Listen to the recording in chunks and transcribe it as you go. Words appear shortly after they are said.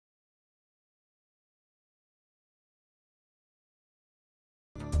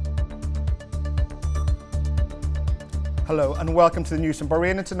Hello and welcome to the news from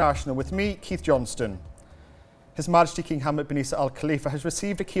Bahrain International with me, Keith Johnston. His Majesty King Hamad bin Isa Al Khalifa has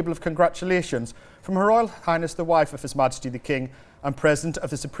received a cable of congratulations from Her Royal Highness the wife of His Majesty the King and President of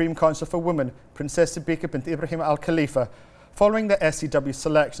the Supreme Council for Women, Princess Sabika bint Ibrahim Al Khalifa, following the SCW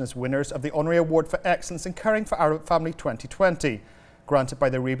selection as winners of the Honorary Award for Excellence in Caring for Arab Family 2020, granted by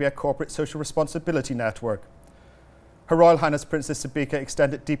the Arabia Corporate Social Responsibility Network. Her Royal Highness Princess Sabika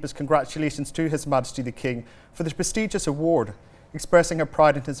extended deepest congratulations to His Majesty the King for this prestigious award, expressing her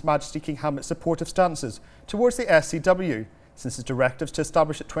pride in His Majesty King Hamad's supportive stances towards the SCW since his directives to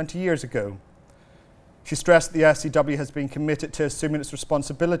establish it 20 years ago. She stressed that the SCW has been committed to assuming its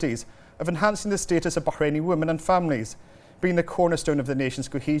responsibilities of enhancing the status of Bahraini women and families, being the cornerstone of the nation's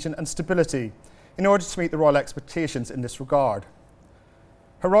cohesion and stability, in order to meet the royal expectations in this regard.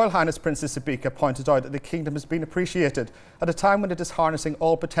 Her Royal Highness Princess Sabika pointed out that the kingdom has been appreciated at a time when it is harnessing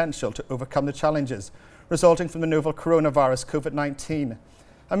all potential to overcome the challenges resulting from the novel coronavirus COVID-19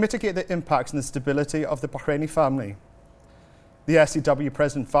 and mitigate the impacts on the stability of the Bahraini family. The SCW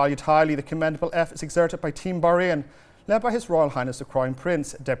President valued highly the commendable efforts exerted by Team Bahrain, led by His Royal Highness the Crown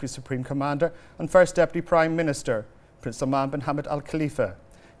Prince, Deputy Supreme Commander and First Deputy Prime Minister, Prince Salman bin Hamad Al Khalifa,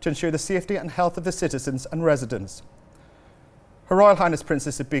 to ensure the safety and health of the citizens and residents. Her Royal Highness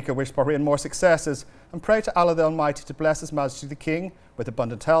Princess Sabika wished Bahrain more successes and prayed to Allah the Almighty to bless His Majesty the King with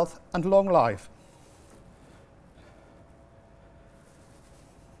abundant health and long life.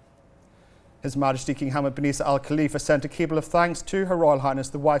 His Majesty King Hamad bin Isa Al Khalifa sent a cable of thanks to Her Royal Highness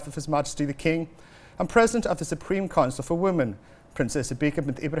the wife of His Majesty the King and President of the Supreme Council for Women, Princess Sabika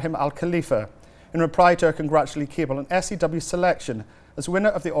bint Ibrahim Al Khalifa, in reply to her congratulatory cable on SCW selection as winner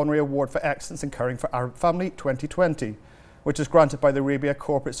of the Honorary Award for Excellence in Caring for Arab Family 2020, which is granted by the Arabia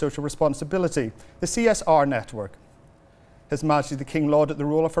Corporate Social Responsibility, the CSR network. His Majesty the King lauded the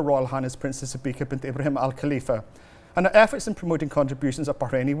role of Her Royal Highness Princess Sabika bint Ibrahim Al Khalifa and her efforts in promoting contributions of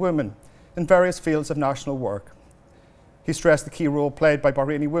Bahraini women in various fields of national work. He stressed the key role played by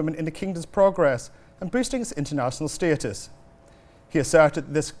Bahraini women in the kingdom's progress and boosting its international status. He asserted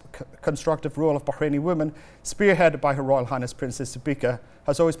that this constructive role of Bahraini women, spearheaded by Her Royal Highness Princess Sabika,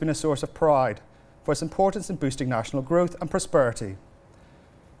 has always been a source of pride for its importance in boosting national growth and prosperity.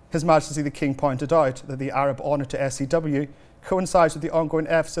 His Majesty the King pointed out that the Arab honour to SCW coincides with the ongoing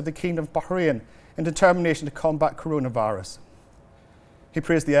efforts of the Kingdom of Bahrain in determination to combat coronavirus. He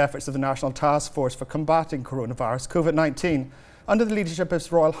praised the efforts of the National Task Force for combating coronavirus COVID-19 under the leadership of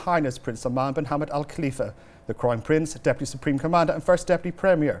His Royal Highness Prince Salman bin Hamad Al Khalifa, the Crown Prince, Deputy Supreme Commander and First Deputy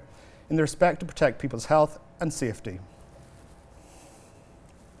Premier, in the respect to protect people's health and safety.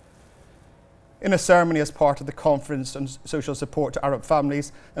 In a ceremony as part of the Conference on Social Support to Arab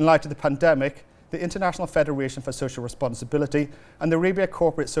Families in light of the pandemic, the International Federation for Social Responsibility and the Arabia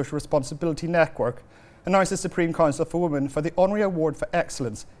Corporate Social Responsibility Network announced the Supreme Council for Women for the Honorary Award for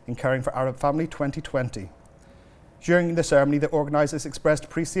Excellence in Caring for Arab Family 2020. During the ceremony, the organisers expressed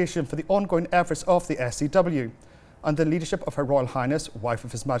appreciation for the ongoing efforts of the SCW and the leadership of Her Royal Highness, wife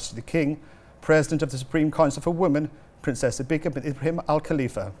of His Majesty the King, President of the Supreme Council for Women, Princess Sabika bint Ibrahim Al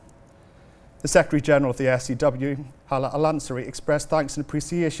Khalifa. The Secretary General of the SCW, Hala Al-Ansari, expressed thanks and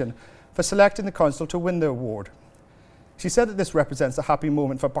appreciation for selecting the Council to win the award. She said that this represents a happy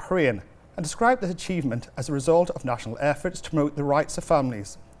moment for Bahrain and described this achievement as a result of national efforts to promote the rights of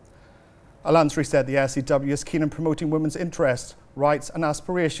families. Al-Ansari said the SCW is keen on promoting women's interests, rights and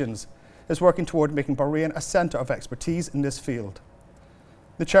aspirations, is working toward making Bahrain a centre of expertise in this field.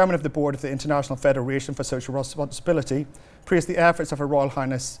 The chairman of the board of the International Federation for Social Responsibility praised the efforts of Her Royal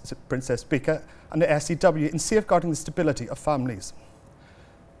Highness Princess Sabika and the SCW in safeguarding the stability of families.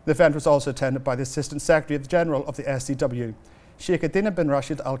 The event was also attended by the Assistant Secretary General of the SCW, Sheikh Adina bin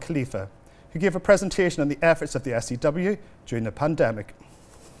Rashid Al Khalifa, who gave a presentation on the efforts of the SCW during the pandemic.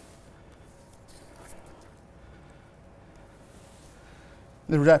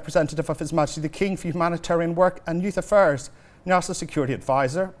 The representative of His Majesty the King for Humanitarian Work and Youth Affairs, National Security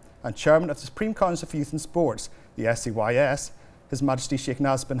Advisor and Chairman of the Supreme Council for Youth and Sports, the SCYS, His Majesty Sheikh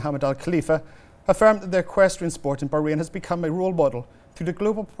Naz bin Hamad Al Khalifa, affirmed that the equestrian sport in Bahrain has become a role model through the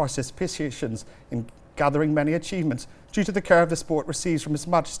global participations in gathering many achievements due to the care the sport receives from His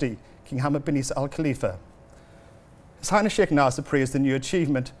Majesty King Hamad bin Isa Al Khalifa. His Highness Sheikh Naz praised the new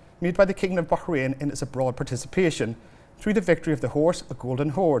achievement made by the Kingdom of Bahrain in its abroad participation through the victory of the horse, a Golden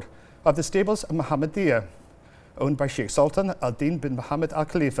Horde, of the stables of Mohammedia, owned by Sheikh Sultan Al-Din bin Mohammed Al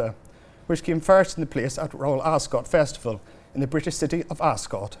Khalifa, which came first in the place at Royal Ascot Festival in the British city of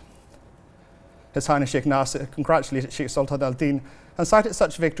Ascot. His Highness Sheikh Nasser congratulated Sheikh Sultan Al-Din and cited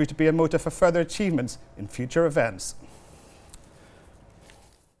such victory to be a motive for further achievements in future events.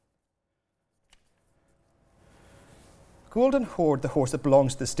 Golden Horde, the horse that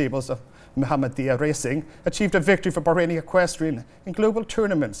belongs to the stables of Mohammedia Racing, achieved a victory for Bahraini equestrian in global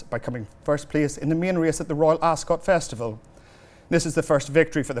tournaments by coming first place in the main race at the Royal Ascot Festival. This is the first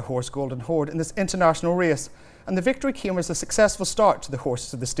victory for the horse Golden Horde in this international race, and the victory came as a successful start to the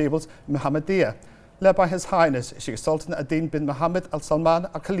horses of the stables Mohammedia, led by His Highness Sheikh Sultan Ad-Din bin Mohammed Al Salman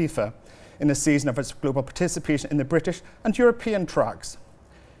Al Khalifa, in the season of its global participation in the British and European tracks.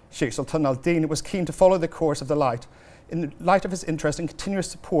 Sheikh Sultan Al-Din was keen to follow the course of the light, in light of his interest and continuous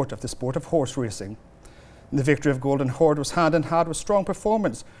support of the sport of horse racing. The victory of Golden Horde was hand in hand with strong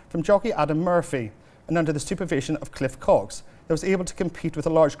performance from jockey Adam Murphy, and under the supervision of Cliff Cox, that was able to compete with a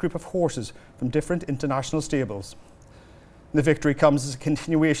large group of horses from different international stables. The victory comes as a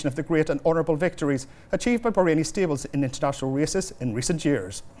continuation of the great and honourable victories achieved by Bahraini stables in international races in recent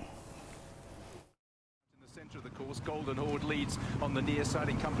years. Golden Horde leads on the near side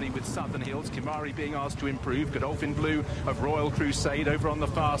in company with Southern Hills. Kimari being asked to improve. Godolphin Blue of Royal Crusade over on the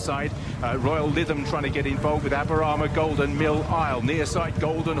far side. Royal Lytham trying to get involved with Aberama Golden Mill Isle. Near side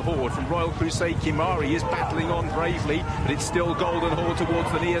Golden Horde from Royal Crusade. Kimari is battling on bravely, but it's still Golden Horde towards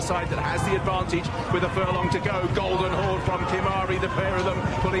the near side that has the advantage with a furlong to go. Golden Horde from Kimari, the pair of them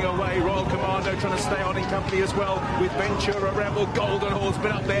pulling away. Royal Commando trying to stay on in company as well with Ventura Rebel. Golden Horde's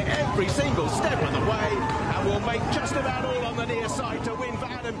been up there every single step of the way and will make just about all on the near side to win for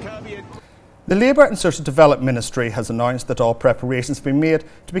Adam Kirby. The Labour and Social Development Ministry has announced that all preparations have been made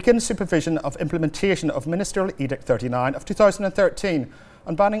to begin supervision of implementation of Ministerial Edict 39 of 2013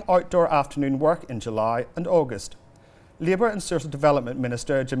 on banning outdoor afternoon work in July and August. Labour and Social Development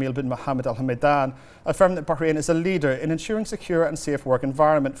Minister Jamil bin Mohammed Al Hamdan affirmed that Bahrain is a leader in ensuring secure and safe work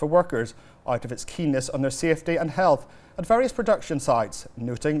environment for workers out of its keenness on their safety and health at various production sites,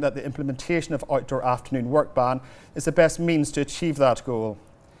 noting that the implementation of outdoor afternoon work ban is the best means to achieve that goal.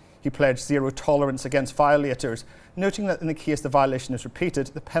 He pledged zero tolerance against violators, noting that in the case the violation is repeated,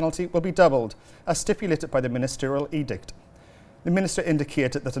 the penalty will be doubled, as stipulated by the ministerial edict. The minister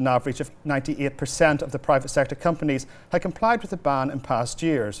indicated that an average of 98% of the private sector companies had complied with the ban in past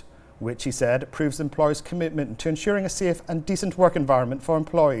years, which, he said, proves the employers' commitment to ensuring a safe and decent work environment for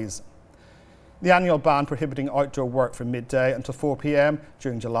employees. The annual ban prohibiting outdoor work from midday until 4 p.m.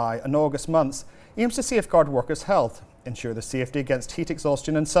 during July and August months aims to safeguard workers' health, ensure their safety against heat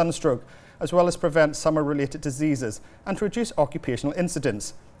exhaustion and sunstroke, as well as prevent summer-related diseases and to reduce occupational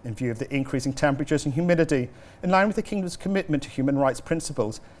incidents, in view of the increasing temperatures and humidity, in line with the Kingdom's commitment to human rights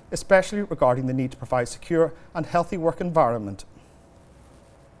principles, especially regarding the need to provide secure and healthy work environment.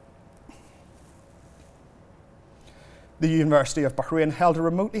 The University of Bahrain held a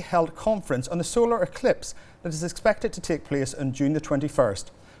remotely held conference on the solar eclipse that is expected to take place on June the 21st,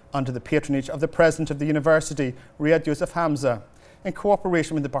 under the patronage of the President of the University, Riyad Yusuf Hamza, in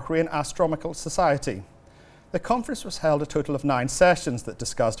cooperation with the Bahrain Astronomical Society. The conference was held a total of 9 sessions that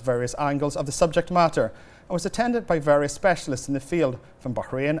discussed various angles of the subject matter and was attended by various specialists in the field from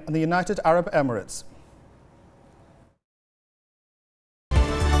Bahrain and the United Arab Emirates.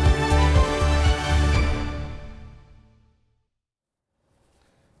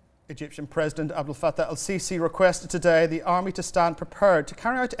 Egyptian President Abdel Fattah al-Sisi requested today the army to stand prepared to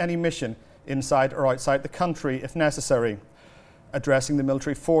carry out any mission inside or outside the country if necessary. Addressing the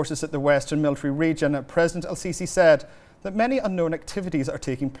military forces at the Western Military Region, President al-Sisi said that many unknown activities are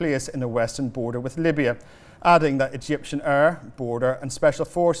taking place in the western border with Libya, adding that Egyptian air, border and special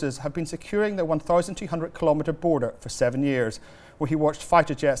forces have been securing the 1,200-kilometre border for 7 years, where he watched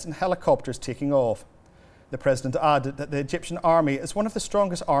fighter jets and helicopters taking off. The President added that the Egyptian army is one of the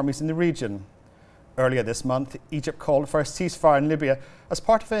strongest armies in the region. Earlier this month, Egypt called for a ceasefire in Libya as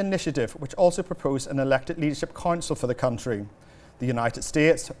part of an initiative which also proposed an elected leadership council for the country. The United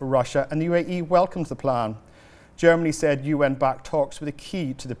States, Russia and the UAE welcomed the plan. Germany said UN-backed talks were the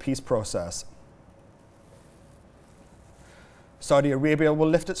key to the peace process. Saudi Arabia will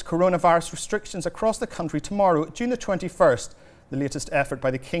lift its coronavirus restrictions across the country tomorrow, June the 21st, the latest effort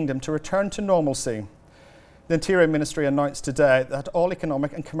by the Kingdom to return to normalcy. The Interior Ministry announced today that all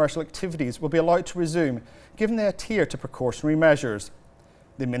economic and commercial activities will be allowed to resume, given they adhere to precautionary measures.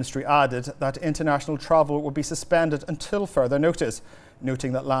 The Ministry added that international travel will be suspended until further notice,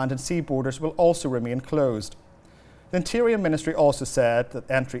 noting that land and sea borders will also remain closed. The Interior Ministry also said that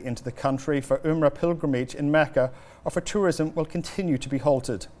entry into the country for Umrah pilgrimage in Mecca or for tourism will continue to be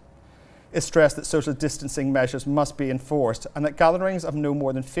halted. It stressed that social distancing measures must be enforced and that gatherings of no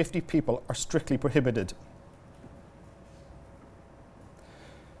more than 50 people are strictly prohibited.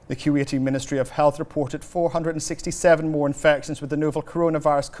 The Kuwaiti Ministry of Health reported 467 more infections with the novel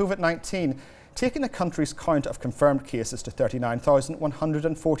coronavirus COVID-19, taking the country's count of confirmed cases to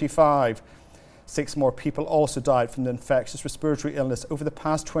 39,145. 6 more people also died from the infectious respiratory illness over the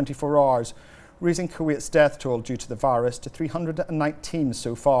past 24 hours, raising Kuwait's death toll due to the virus to 319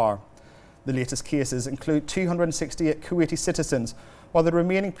 so far. The latest cases include 268 Kuwaiti citizens, while the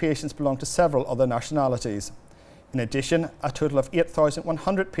remaining patients belong to several other nationalities. In addition, a total of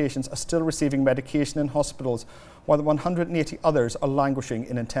 8,100 patients are still receiving medication in hospitals, while 180 others are languishing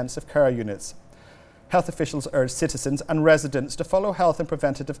in intensive care units. Health officials urge citizens and residents to follow health and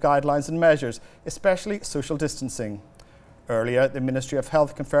preventative guidelines and measures, especially social distancing. Earlier, the Ministry of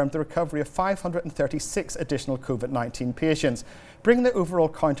Health confirmed the recovery of 536 additional COVID-19 patients, bringing the overall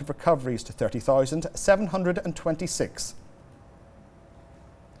count of recoveries to 30,726.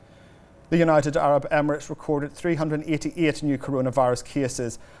 The United Arab Emirates recorded 388 new coronavirus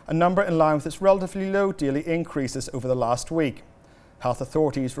cases, a number in line with its relatively low daily increases over the last week. Health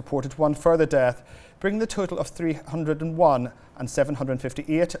authorities reported one further death, bringing the total of 301 and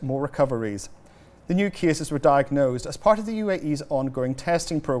 758 more recoveries. The new cases were diagnosed as part of the UAE's ongoing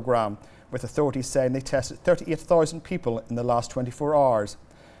testing programme, with authorities saying they tested 38,000 people in the last 24 hours.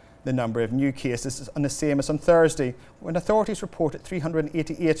 The number of new cases is the same as on Thursday, when authorities reported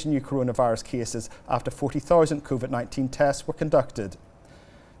 388 new coronavirus cases after 40,000 COVID-19 tests were conducted.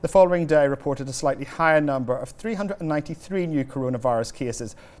 The following day reported a slightly higher number of 393 new coronavirus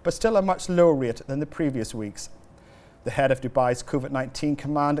cases, but still a much lower rate than the previous weeks. The head of Dubai's COVID-19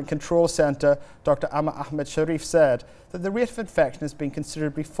 Command and Control Centre, Dr. Amma Ahmed Sharif, said that the rate of infection has been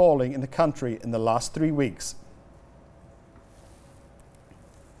considerably falling in the country in the last 3 weeks.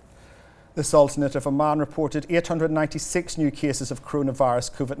 The Sultanate of Oman reported 896 new cases of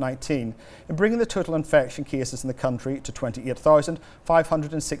coronavirus COVID-19, and bringing the total infection cases in the country to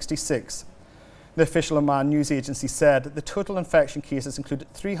 28,566. The official Oman news agency said that the total infection cases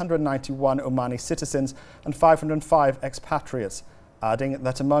included 391 Omani citizens and 505 expatriates, adding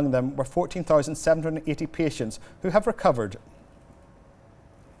that among them were 14,780 patients who have recovered.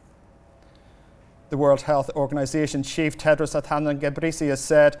 The World Health Organization chief Tedros Adhanom Ghebreyesus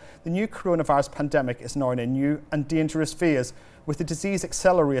said the new coronavirus pandemic is now in a new and dangerous phase, with the disease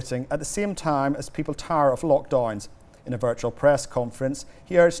accelerating at the same time as people tire of lockdowns. In a virtual press conference,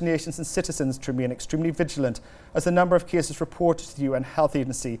 he urged nations and citizens to remain extremely vigilant as the number of cases reported to the UN Health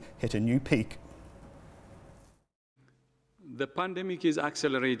Agency hit a new peak. The pandemic is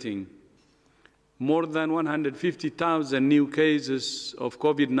accelerating. More than 150,000 new cases of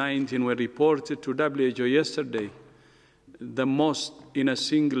COVID-19 were reported to WHO yesterday, the most in a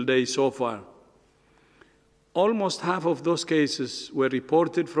single day so far. Almost half of those cases were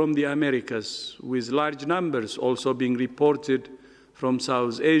reported from the Americas, with large numbers also being reported from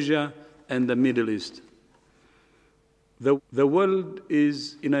South Asia and the Middle East. The world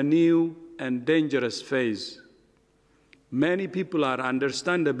is in a new and dangerous phase. Many people are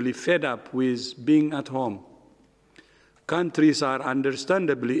understandably fed up with being at home. Countries are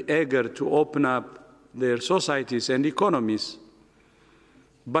understandably eager to open up their societies and economies.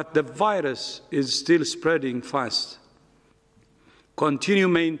 But the virus is still spreading fast. Continue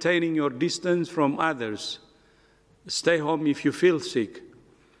maintaining your distance from others. Stay home if you feel sick.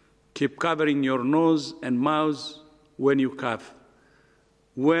 Keep covering your nose and mouth when you cough.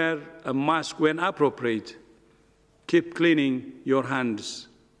 Wear a mask when appropriate. Keep cleaning your hands.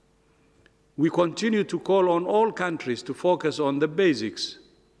 We continue to call on all countries to focus on the basics: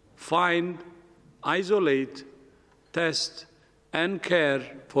 find, isolate, test, and care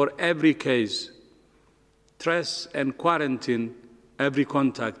for every case. Trace and quarantine every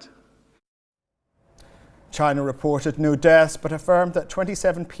contact. China reported no deaths, but affirmed that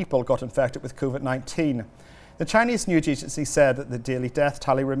 27 people got infected with COVID-19. The Chinese news agency said that the daily death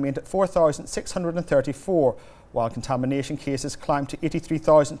tally remained at 4,634, while contamination cases climbed to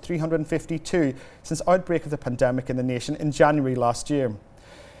 83,352 since outbreak of the pandemic in the nation in January last year.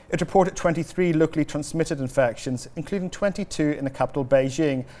 It reported 23 locally transmitted infections, including 22 in the capital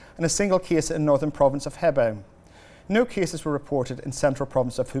Beijing and a single case in northern province of Hebei. No cases were reported in central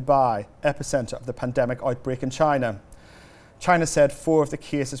province of Hubei, epicenter of the pandemic outbreak in China. China said 4 of the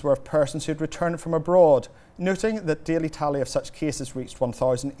cases were of persons who had returned from abroad, noting that daily tally of such cases reached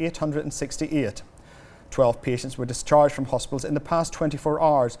 1,868. 12 patients were discharged from hospitals in the past 24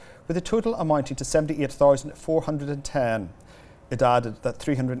 hours, with a total amounting to 78,410. It added that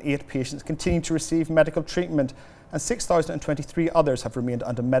 308 patients continue to receive medical treatment and 6,023 others have remained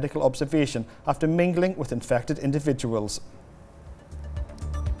under medical observation after mingling with infected individuals.